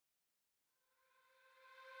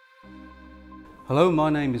Hello, my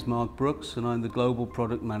name is Mark Brooks and I'm the Global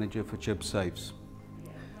Product Manager for Chubbsafes.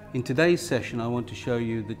 In today's session I want to show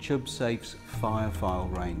you the Chubbsafes Fire File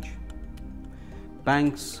range.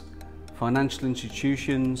 Banks, financial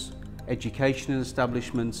institutions, educational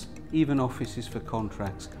establishments, even offices for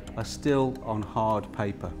contracts are still on hard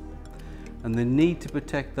paper, and the need to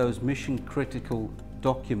protect those mission critical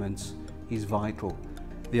documents is vital.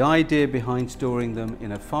 The idea behind storing them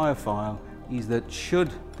in a fire file is that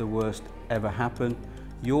should the worst ever happen,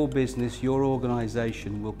 your business, your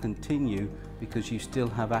organisation will continue because you still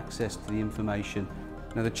have access to the information.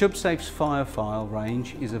 Now, the Chubbsafes Fire File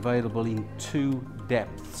range is available in two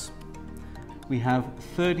depths. We have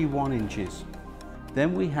 31 inches,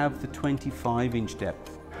 then we have the 25-inch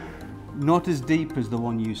depth, not as deep as the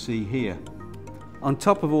one you see here. On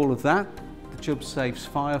top of all of that, the Chubbsafes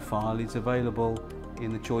Fire File is available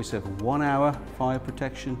in the choice of 1 hour fire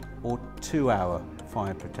protection or 2 hour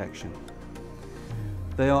fire protection.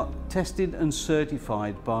 They are tested and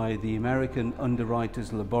certified by the American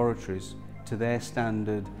Underwriters Laboratories to their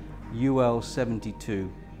standard UL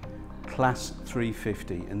 72 class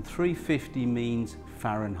 350, and 350 means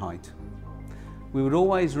Fahrenheit. We would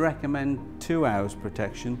always recommend 2 hours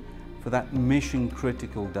protection for that mission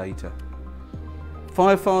critical data.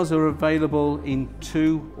 Fire files are available in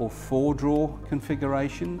 2 or 4 drawer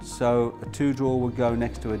configurations, so a 2 drawer would go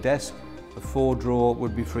next to a desk, a 4 drawer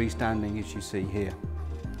would be freestanding as you see here.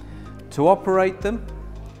 To operate them,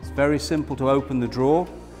 it's very simple to open the drawer.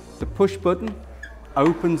 The push button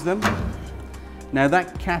opens them. Now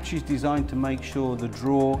that catch is designed to make sure the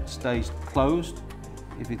drawer stays closed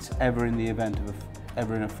if it's ever in the event of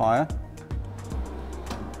ever in a fire.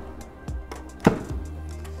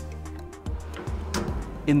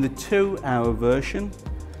 In the 2 hour version,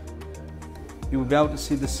 you will be able to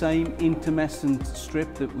see the same intermittent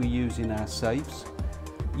strip that we use in our safes.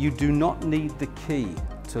 You do not need the key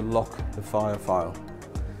to lock the fire file.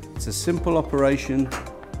 It's a simple operation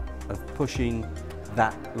of pushing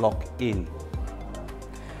that lock in.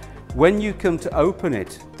 When you come to open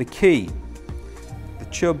it, the key, the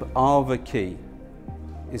Chubb Arva key,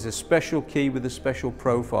 is a special key with a special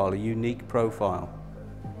profile, a unique profile.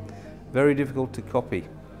 Very difficult to copy.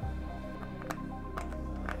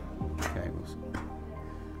 Okay,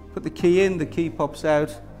 put the key in, the key pops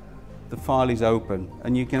out, the file is open,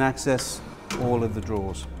 and you can access all of the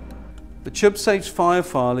drawers. The Chubbsafes Fire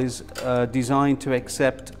File is designed to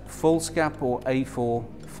accept foolscap or A4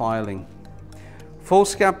 filing.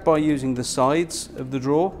 Foolscap by using the sides of the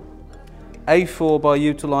drawer, A4 by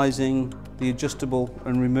utilising the adjustable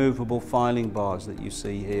and removable filing bars that you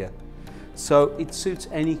see here. So it suits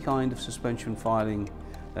any kind of suspension filing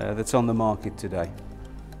that's on the market today.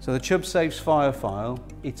 So the Chubbsafes Fire File,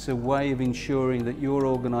 it's a way of ensuring that your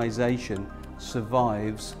organisation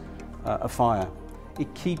survives a fire.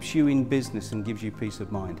 It keeps you in business and gives you peace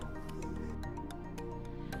of mind.